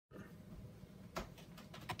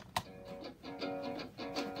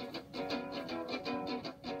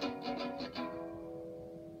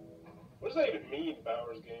What does that even mean,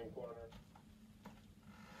 Bowers Game Corner?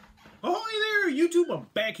 Ahoy there, YouTube! I'm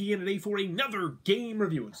back again today for another game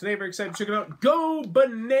review. And today I'm very excited to check it out. Go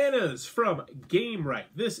Bananas from Game Right.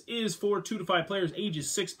 This is for 2 to 5 players, ages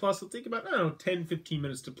 6+. It'll take about, 10-15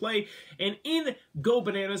 minutes to play. And in Go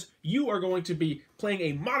Bananas, you are going to be playing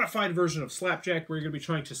a modified version of Slapjack, where you're going to be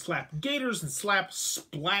trying to slap gators and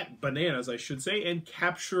splat bananas, I should say, and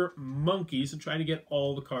capture monkeys and trying to get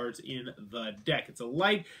all the cards in the deck. It's a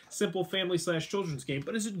light, simple family/children's game,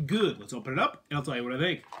 but is it good? Let's open it up, and I'll tell you what I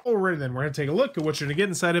think. Alright then, we're going to take a look at what you're going to get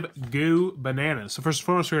inside of Go Bananas. So first and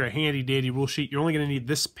foremost, we're going to a handy-dandy rule sheet. You're only going to need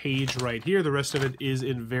this page right here. The rest of it is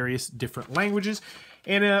in various different languages.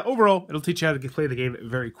 And overall, it'll teach you how to play the game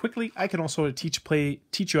very quickly. I can also teach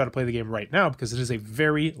you how to play the game right now because it is a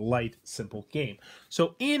very light, simple game.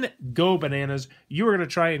 So in Go Bananas, you are going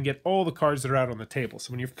to try and get all the cards that are out on the table. So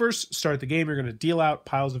when you first start the game, you're going to deal out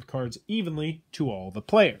piles of cards evenly to all the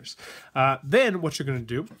players. Then what you're going to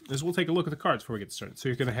do is we'll take a look at the cards before we get started. So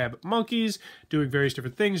you're going to have monkeys doing various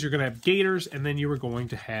different things. You're going to have gators, and then you are going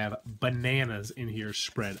to have bananas in here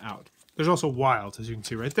spread out. There's also wilds, as you can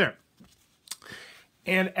see right there.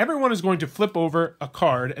 And everyone is going to flip over a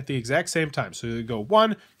card at the exact same time. So you go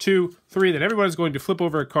 1, 2, 3, then everyone is going to flip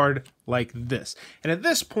over a card like this. And at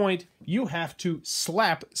this point, you have to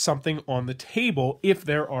slap something on the table if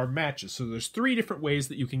there are matches. So there's 3 different ways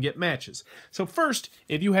that you can get matches. So first,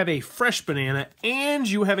 if you have a fresh banana and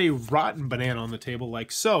you have a rotten banana on the table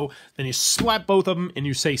like so, then you slap both of them and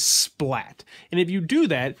you say splat. And if you do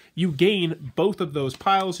that, you gain both of those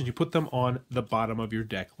piles and you put them on the bottom of your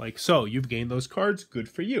deck like so. You've gained those cards. Good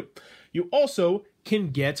for you. You also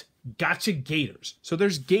can get Gotcha Gators. So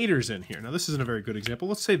there's gators in here. Now this isn't a very good example.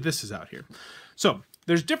 Let's say this is out here. So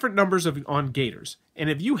there's different numbers on gators. And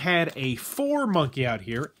if you had a 4 monkey out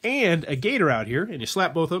here and a gator out here, and you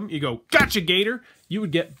slap both of them, you go, Gotcha Gator, you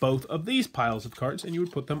would get both of these piles of cards, and you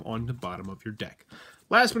would put them on the bottom of your deck.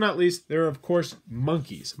 Last but not least, there are, of course,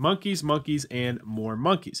 monkeys. Monkeys, monkeys, and more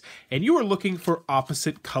monkeys. And you are looking for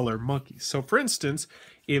opposite color monkeys. So, for instance,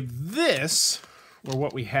 if this were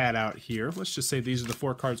what we had out here, let's just say these are the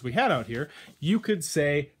 4 cards we had out here, you could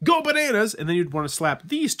say, Go Bananas, and then you'd want to slap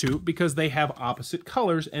these 2 because they have opposite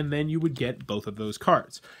colors, and then you would get both of those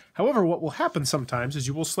cards. However, what will happen sometimes is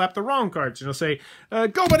you will slap the wrong cards, and you'll say,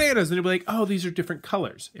 Go Bananas, and you'll be like, oh, these are different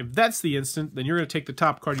colors. If that's the instant, then you're going to take the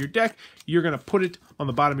top card of your deck, you're going to put it on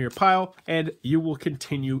the bottom of your pile, and you will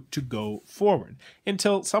continue to go forward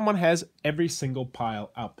until someone has every single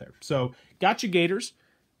pile out there. So, Gotcha Gators,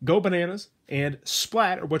 Go Bananas, and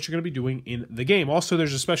Splat are what you're going to be doing in the game. Also,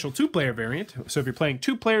 there's a special 2-player variant. So if you're playing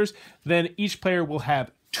 2 players, then each player will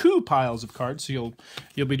have 2 piles of cards. So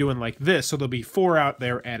you'll be doing like this. So there'll be 4 out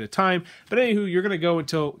there at a time. But anywho, you're going to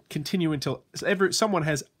go continue until someone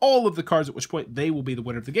has all of the cards, at which point they will be the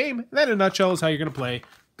winner of the game. And that, in a nutshell, is how you're going to play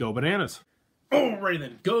Go Bananas. Alrighty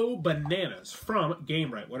then, Go Bananas from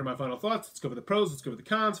Game Right. What are my final thoughts? Let's go over the pros, let's go over the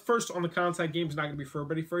cons. First, on the con side, game's not going to be for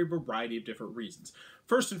everybody for a variety of different reasons.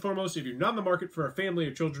 First and foremost, if you're not in the market for a family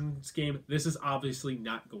or children's game, this is obviously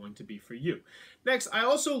not going to be for you. Next, I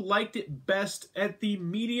also liked it best at the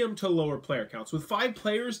medium to lower player counts. With 5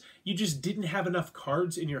 players, you just didn't have enough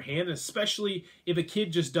cards in your hand, especially if a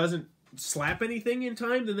kid just doesn't slap anything in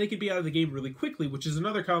time, then they could be out of the game really quickly, which is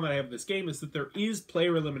another con that I have of this game, is that there is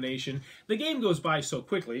player elimination. The game goes by so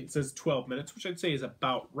quickly, it says 12 minutes, which I'd say is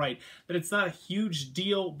about right, that it's not a huge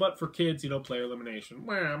deal, but for kids, player elimination.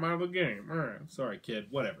 Well, I'm out of the game. Sorry, kid,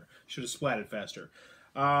 whatever. Should have splatted faster.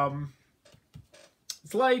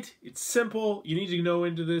 It's light, it's simple, you need to go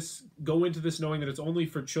into this knowing that it's only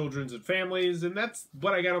for children and families, and that's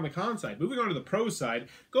what I got on the con side. Moving on to the pro side,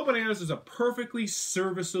 Go Bananas is a perfectly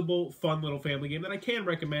serviceable, fun little family game that I can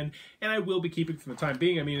recommend, and I will be keeping for the time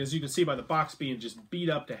being. I mean, as you can see by the box being just beat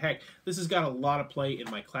up to heck, this has got a lot of play in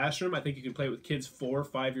my classroom. I think you can play it with kids 4 or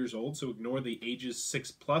 5 years old, so ignore the ages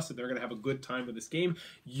 6+, if they're going to have a good time with this game.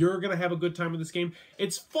 You're going to have a good time with this game.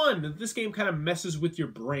 It's fun. This game kind of messes with your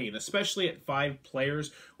brain, especially at 5 players,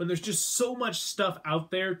 when there's just so much stuff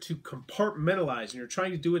out there to compartmentalize, and you're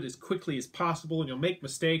trying to do it as quickly as possible, and you'll make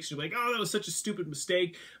mistakes. You're like, oh, that was such a stupid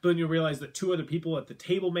mistake, but then you'll realize that 2 other people at the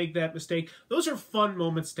table make that mistake. Those are fun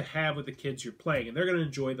moments to have with the kids you're playing, and they're going to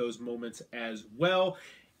enjoy those moments as well.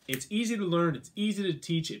 It's easy to learn. It's easy to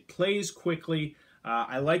teach. It plays quickly.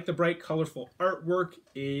 I like the bright, colorful artwork,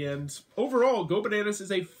 and overall, Go Bananas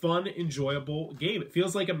is a fun, enjoyable game. It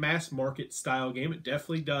feels like a mass market style game. It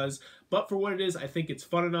definitely does, but for what it is, I think it's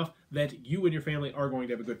fun enough that you and your family are going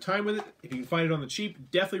to have a good time with it. If you can find it on the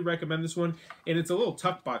cheap, definitely recommend this one, and it's a little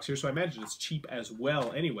tuck box here, so I imagine it's cheap as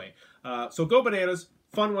well anyway. So Go Bananas,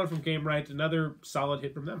 fun one from Game Right, another solid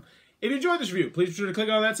hit from them. If you enjoyed this review, please be sure to click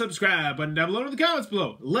on that subscribe button down below in the comments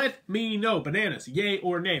below. Let me know. Bananas, yay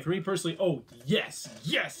or nay? For me personally, oh, yes,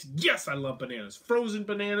 yes, yes, I love bananas. Frozen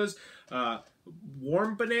bananas,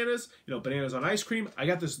 warm bananas, you know, bananas on ice cream. I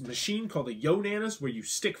got this machine called the Yo-Nanas where you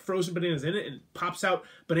stick frozen bananas in it and it pops out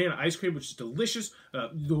banana ice cream, which is delicious. The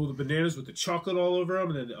bananas with the chocolate all over them,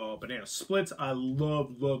 and then banana splits. I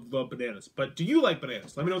love, love, love bananas. But do you like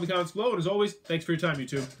bananas? Let me know in the comments below. And as always, thanks for your time,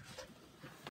 YouTube.